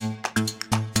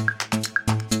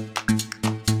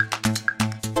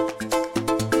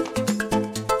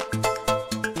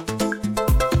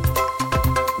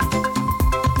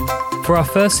For our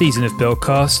first season of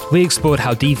Buildcast, we explored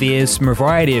how DVers from a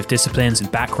variety of disciplines and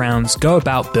backgrounds go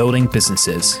about building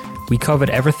businesses. We covered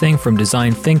everything from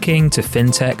design thinking to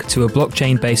fintech to a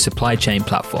blockchain-based supply chain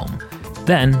platform.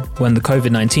 Then, when the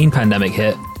COVID-19 pandemic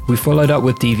hit, we followed up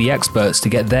with DV experts to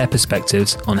get their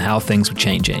perspectives on how things were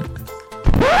changing.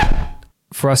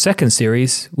 For our second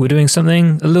series, we're doing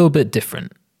something a little bit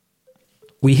different.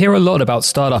 We hear a lot about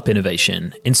startup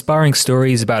innovation, inspiring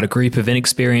stories about a group of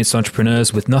inexperienced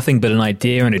entrepreneurs with nothing but an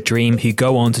idea and a dream who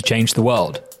go on to change the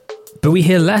world. But we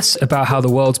hear less about how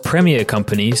the world's premier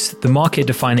companies, the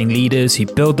market-defining leaders who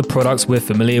build the products we're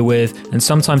familiar with and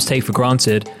sometimes take for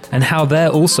granted, and how they're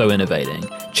also innovating,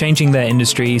 changing their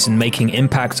industries and making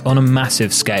impact on a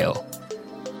massive scale.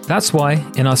 That's why,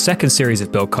 in our second series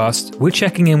of Buildcast, we're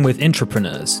checking in with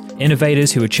intrapreneurs,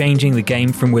 innovators who are changing the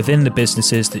game from within the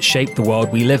businesses that shape the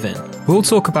world we live in. We'll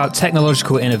talk about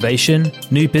technological innovation,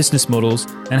 new business models,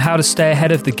 and how to stay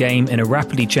ahead of the game in a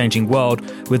rapidly changing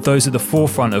world with those at the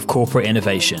forefront of corporate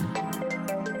innovation.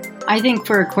 I think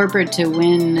for a corporate to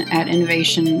win at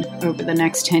innovation over the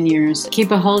next 10 years,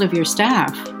 keep a hold of your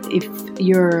staff. If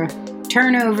your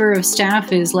turnover of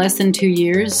staff is less than 2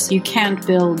 years, you can't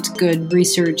build good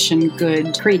research and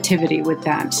good creativity with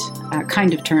that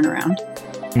kind of turnaround.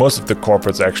 Most of the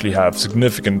corporates actually have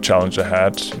significant challenge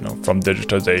ahead, from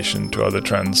digitization to other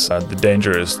trends. The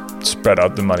danger is spread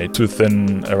out the money too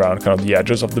thin around kind of the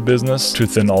edges of the business, too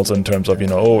thin also in terms of,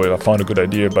 I found a good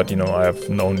idea, but I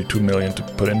have only 2 million to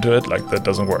put into it. That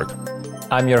doesn't work.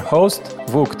 I'm your host,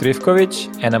 Vuk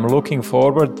Trifkovic, and I'm looking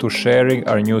forward to sharing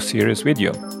our new series with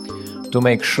you. To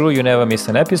make sure you never miss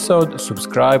an episode,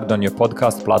 subscribe on your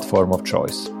podcast platform of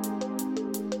choice.